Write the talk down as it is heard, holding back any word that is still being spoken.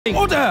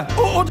Order!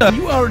 Order!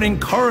 You are an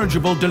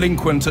incorrigible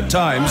delinquent at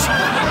times.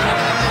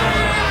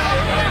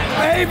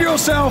 Behave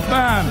yourself,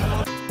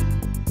 man!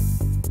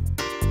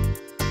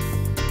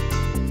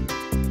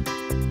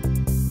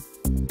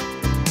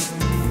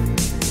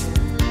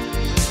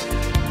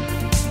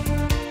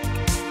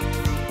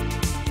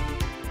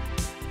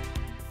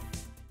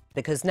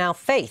 Because now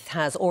faith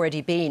has already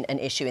been an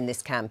issue in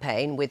this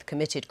campaign, with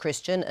committed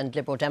Christian and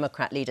Liberal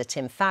Democrat leader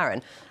Tim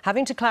Farron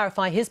having to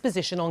clarify his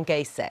position on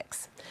gay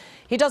sex.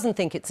 He doesn't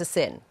think it's a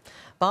sin,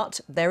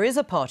 but there is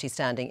a party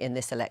standing in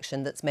this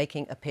election that's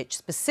making a pitch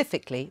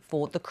specifically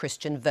for the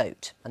Christian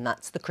vote, and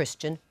that's the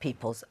Christian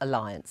People's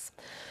Alliance.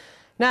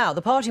 Now,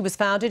 the party was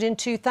founded in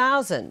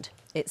 2000.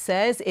 It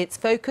says it's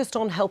focused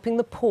on helping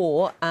the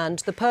poor and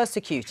the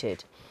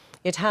persecuted.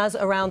 It has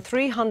around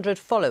 300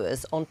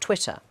 followers on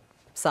Twitter.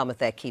 Some of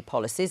their key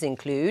policies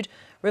include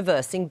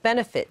reversing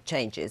benefit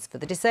changes for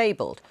the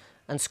disabled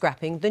and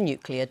scrapping the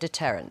nuclear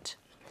deterrent.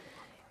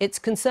 It's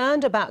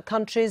concerned about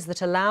countries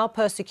that allow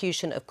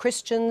persecution of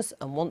Christians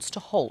and wants to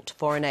halt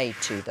foreign aid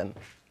to them.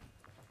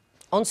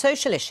 On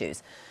social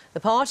issues, the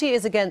party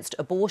is against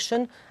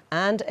abortion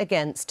and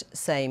against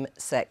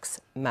same-sex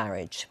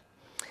marriage.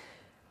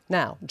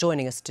 Now,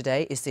 joining us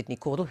today is Sidney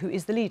Caudle, who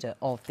is the leader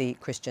of the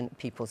Christian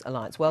People's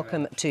Alliance.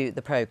 Welcome to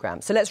the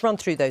programme. So let's run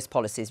through those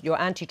policies. You're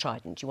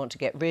anti-Trident. You want to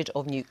get rid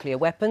of nuclear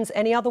weapons.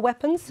 Any other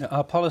weapons?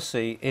 Our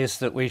policy is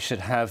that we should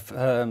have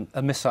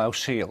a missile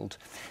shield.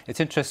 It's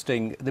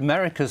interesting,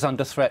 America's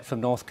under threat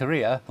from North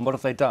Korea, and what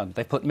have they done?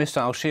 They put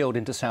missile shield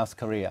into South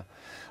Korea.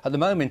 At the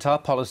moment, our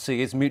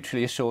policy is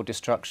mutually assured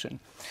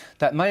destruction.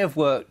 That may have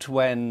worked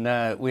when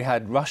we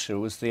had Russia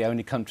was the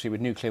only country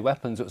with nuclear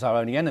weapons. It was our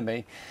only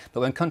enemy.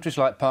 But when countries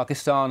like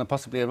Pakistan and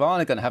possibly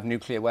Iran are going to have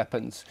nuclear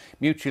weapons,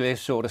 mutually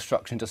assured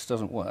destruction just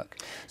doesn't work.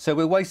 So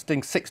we're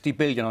wasting 60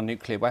 billion on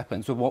nuclear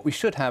weapons, when what we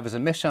should have is a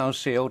missile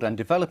shield and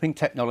developing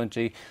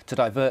technology to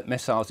divert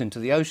missiles into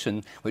the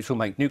ocean, which will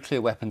make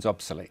nuclear weapons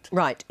obsolete.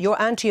 Right. You're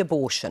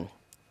anti-abortion.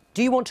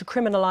 Do you want to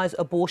criminalise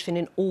abortion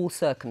in all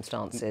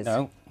circumstances?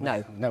 No.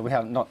 No. No, we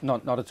haven't.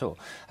 Not at all.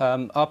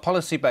 Our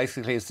policy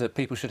basically is that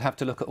people should have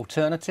to look at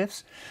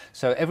alternatives.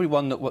 So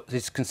everyone that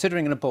is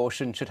considering an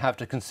abortion should have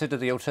to consider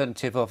the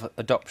alternative of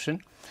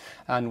adoption.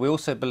 And we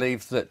also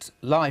believe that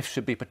life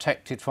should be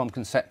protected from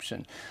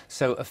conception.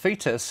 So a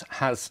fetus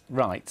has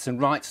rights,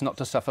 and rights not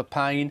to suffer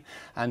pain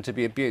and to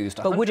be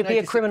abused. But would it be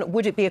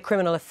a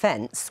criminal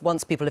offence,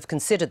 once people have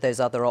considered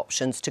those other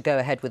options, to go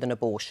ahead with an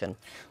abortion?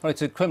 Well,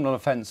 it's a criminal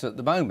offence at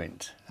the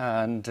moment,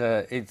 and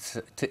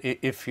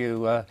if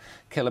you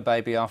kill a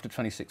baby after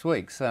 26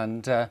 weeks,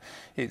 and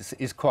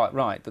it's quite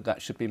right that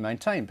that should be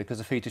maintained,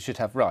 because a fetus should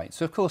have rights.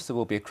 So of course there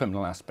will be a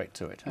criminal aspect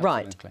to it. Absolutely.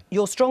 Right.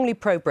 You're strongly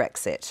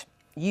pro-Brexit.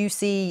 You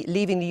see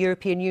leaving the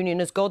European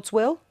Union as God's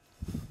will?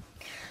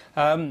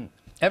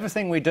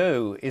 Everything we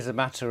do is a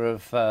matter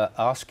of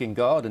asking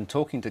God and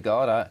talking to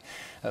God.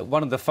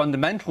 One of the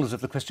fundamentals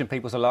of the Christian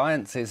People's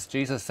Alliance is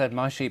Jesus said,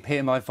 "My sheep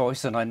hear my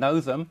voice and I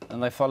know them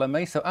and they follow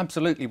me." So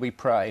absolutely we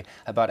pray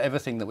about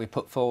everything that we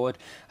put forward,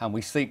 and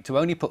we seek to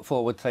only put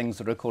forward things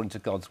that are according to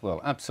God's will.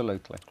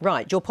 Absolutely.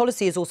 Right. Your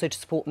policy is also to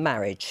support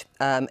marriage.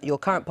 Your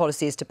current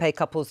policy is to pay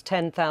couples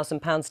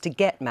 £10,000 to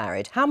get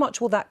married. How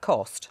much will that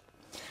cost?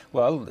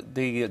 Well,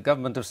 the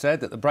government have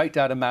said that the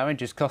breakdown of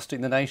marriage is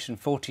costing the nation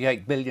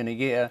 48 billion a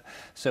year,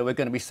 so we're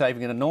going to be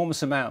saving an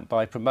enormous amount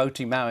by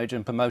promoting marriage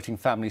and promoting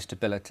family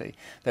stability.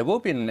 There will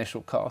be an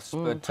initial cost,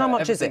 but how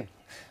much is it?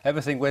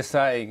 Everything we're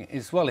saying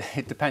is, well,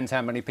 it depends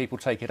how many people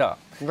take it up.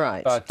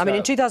 Right. But, I mean,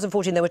 in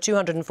 2014 there were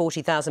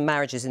 240,000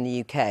 marriages in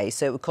the UK,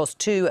 so it would cost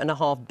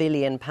 £2.5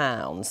 billion.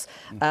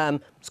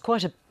 It's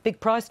quite a big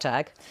price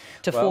tag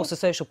to force a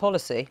social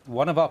policy.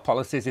 One of our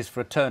policies is for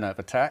a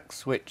turnover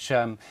tax, which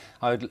I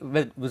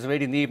was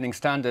reading the Evening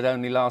Standard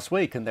only last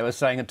week, and they were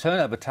saying a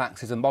turnover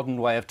tax is a modern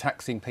way of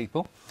taxing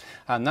people,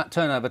 and that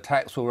turnover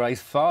tax will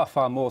raise far,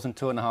 far more than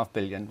 £2.5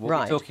 billion.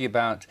 We're talking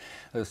about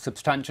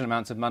substantial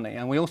amounts of money,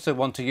 and we also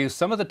want to use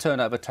some of the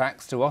turnover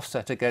tax to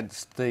offset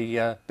against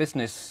the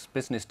business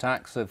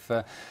tax of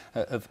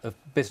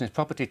business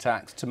property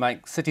tax, to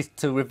make cities,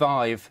 to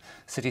revive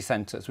city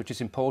centres, which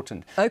is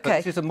important. OK. But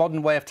this is a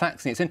modern way of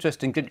taxing. It's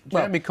interesting.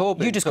 Jeremy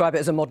Corbyn... You describe it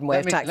as a modern way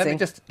of taxing.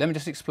 Let me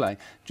just explain.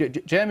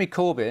 Jeremy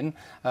Corbyn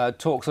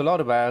talks a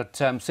lot about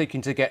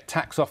seeking to get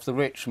tax off the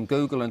rich from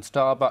Google and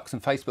Starbucks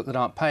and Facebook that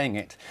aren't paying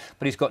it,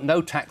 but he's got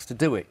no tax to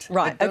do it.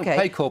 Right, They don't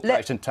pay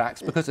corporation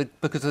tax because of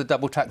the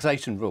double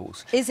taxation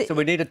rules. So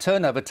we need a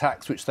turnover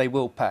tax which they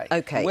will pay.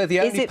 OK. We're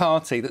the only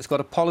party that's got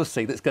a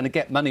policy that's going to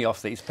get money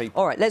off these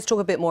people. All right, let's talk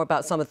a bit more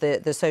about some of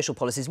the social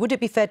policies. Would it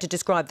be fair to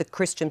describe the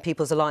Christian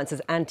People's Alliance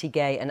as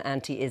anti-gay and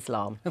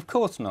anti-Islam? Of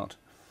course not.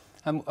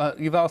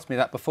 You've asked me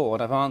that before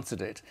and I've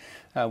answered it.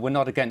 We're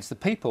not against the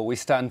people. We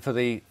stand for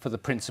the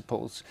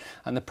principles.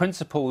 And the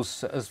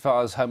principles, as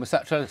far as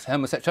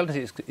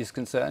homosexuality is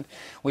concerned,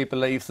 we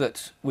believe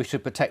that we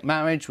should protect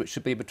marriage, which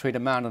should be between a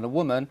man and a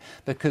woman,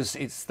 because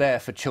it's there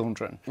for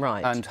children.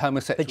 Right. And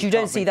homosexuals. But you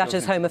don't see that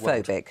as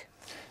homophobic?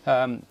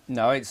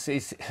 No, it's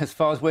as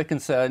far as we're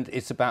concerned,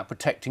 it's about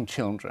protecting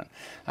children,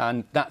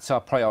 and that's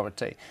our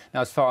priority.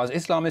 Now, as far as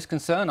Islam is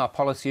concerned, our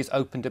policy is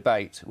open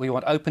debate. We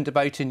want open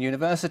debate in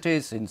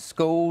universities, in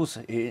schools,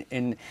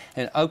 in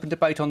open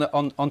debate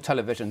on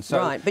television. So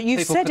right, but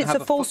you've said it's a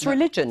false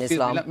religion,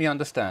 Islam. Let me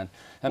understand.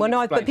 Well,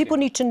 no, but people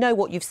need to know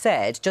what you've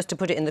said, just to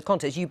put it in the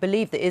context. You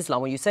believe that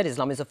Islam, when you said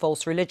Islam, is a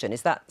false religion.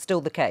 Is that still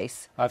the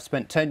case? I've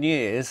spent 10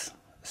 years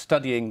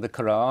studying the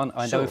Quran.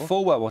 I know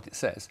full well what it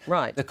says.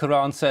 Right. The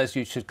Quran says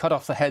you should cut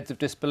off the heads of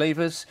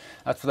disbelievers.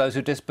 As for those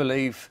who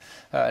disbelieve,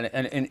 and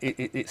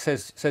it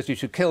says you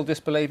should kill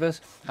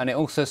disbelievers. And it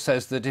also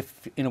says that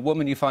if in a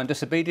woman you find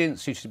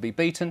disobedience, she should be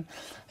beaten.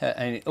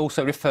 And it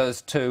also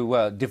refers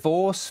to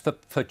divorce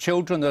for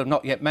children that have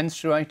not yet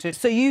menstruated.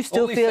 So you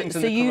still all these feel things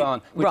in the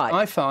Quran, which right.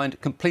 I find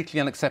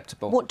completely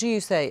unacceptable. What do you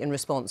say in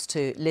response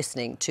to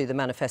listening to the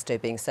manifesto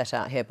being set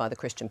out here by the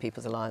Christian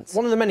People's Alliance?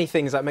 One of the many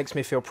things that makes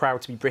me feel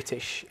proud to be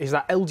British is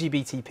that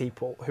LGBT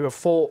people who have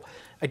fought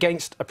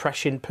against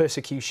oppression,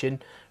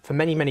 persecution for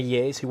many, many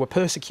years, who were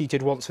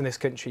persecuted once in this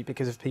country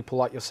because of people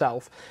like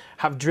yourself,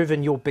 have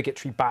driven your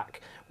bigotry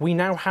back. We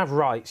now have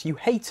rights. You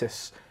hate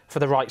us for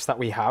the rights that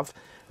we have,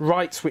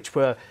 rights which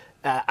were,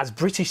 as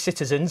British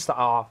citizens, that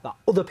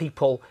other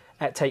people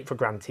take for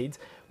granted.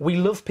 We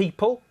love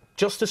people,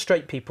 just as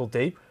straight people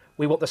do.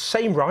 We want the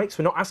same rights.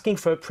 We're not asking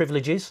for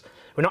privileges.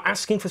 We're not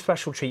asking for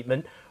special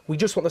treatment. We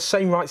just want the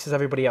same rights as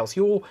everybody else.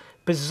 Your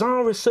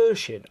bizarre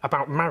assertion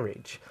about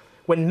marriage,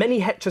 when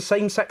many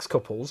same-sex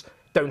couples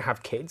don't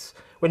have kids,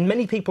 when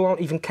many people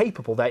aren't even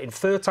capable, they're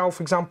infertile,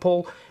 for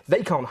example,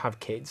 they can't have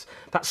kids,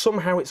 that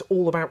somehow it's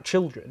all about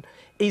children,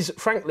 is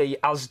frankly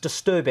as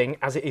disturbing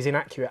as it is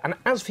inaccurate. And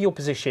as for your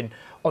position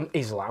on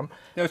Islam,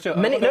 no, because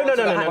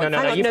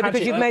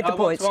you've made the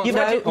points.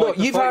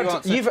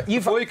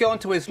 Before you go on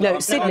to Islam, no,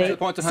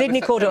 Sydney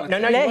called up.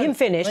 Let him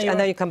finish, and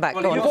then you come back.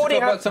 Well, you've already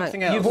had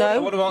something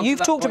else.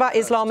 You've talked about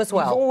Islam as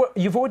well.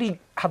 You've already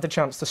had the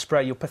chance to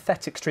spray your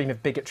pathetic stream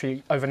of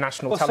bigotry over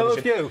national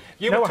television. So have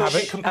you. No, I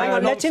haven't. Hang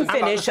on, let him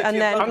finish, and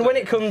then. And when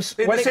it comes,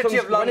 in the City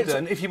of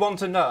London, if you want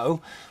to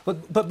know, but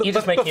you're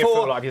just making a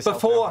fool out of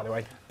yourself, by the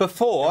way.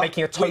 Before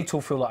making a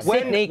total fool out of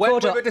yourself. Sydney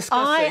Cordell,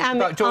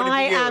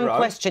 I am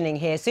questioning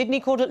here. Sydney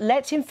Cordell,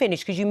 let him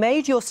finish, because you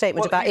made your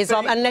statement about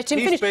Islam, and let him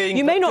finish.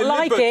 You may not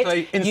like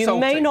it. You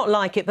may not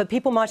like it, but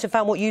people might have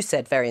found what you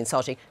said very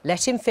insulting.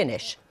 Let him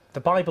finish. The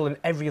Bible and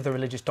every other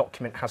religious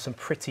document has some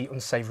pretty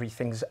unsavoury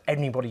things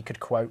anybody could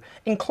quote,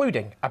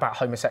 including about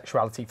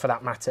homosexuality for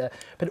that matter,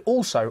 but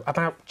also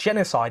about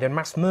genocide and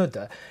mass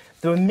murder.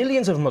 There are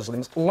millions of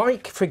Muslims,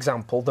 like, for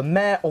example, the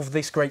mayor of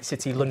this great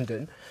city,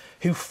 London,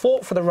 who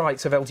fought for the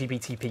rights of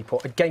LGBT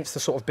people against the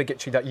sort of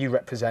bigotry that you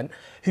represent,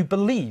 who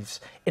believes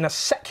in a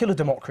secular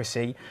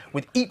democracy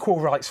with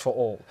equal rights for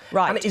all.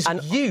 Right. And it is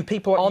you,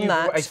 people like you, who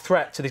are a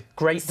threat to this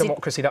great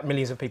democracy that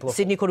millions of people are.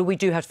 Sydney Cordell, we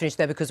do have to finish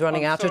there because we're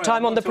running out of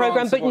time on the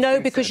programme. But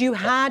no, because you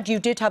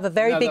did have a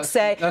very big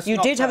say. You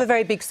did have a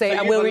very big say,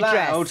 and we'll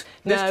redress.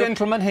 This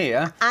gentleman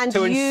here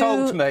to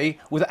insult me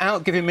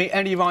without giving me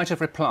any right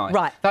of reply.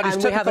 Right. That is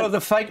typical of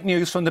the fake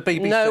news from the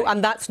BBC. No,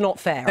 and that's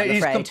not fair,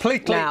 I'm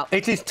afraid.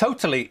 It is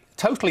totally fair.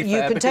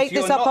 You can take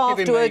this up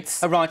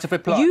afterwards. A right of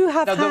reply. You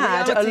have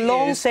had a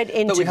long-said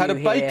interview that we had a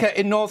baker here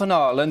in Northern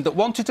Ireland that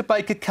wanted to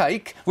bake a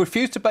cake,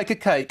 refused to bake a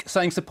cake,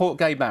 saying support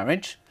gay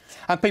marriage.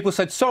 And people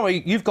said,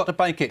 sorry, you've got to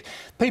bake it.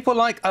 People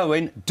like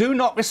Owen do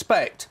not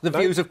respect the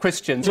views of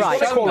Christians.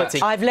 Right.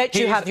 I've let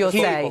you have your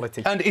say.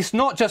 And it's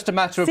not just a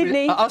matter of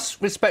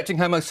us respecting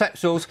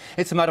homosexuals,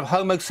 it's a matter of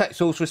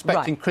homosexuals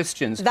respecting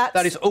Christians.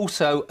 That is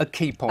also a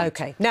key point.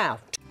 OK. Now,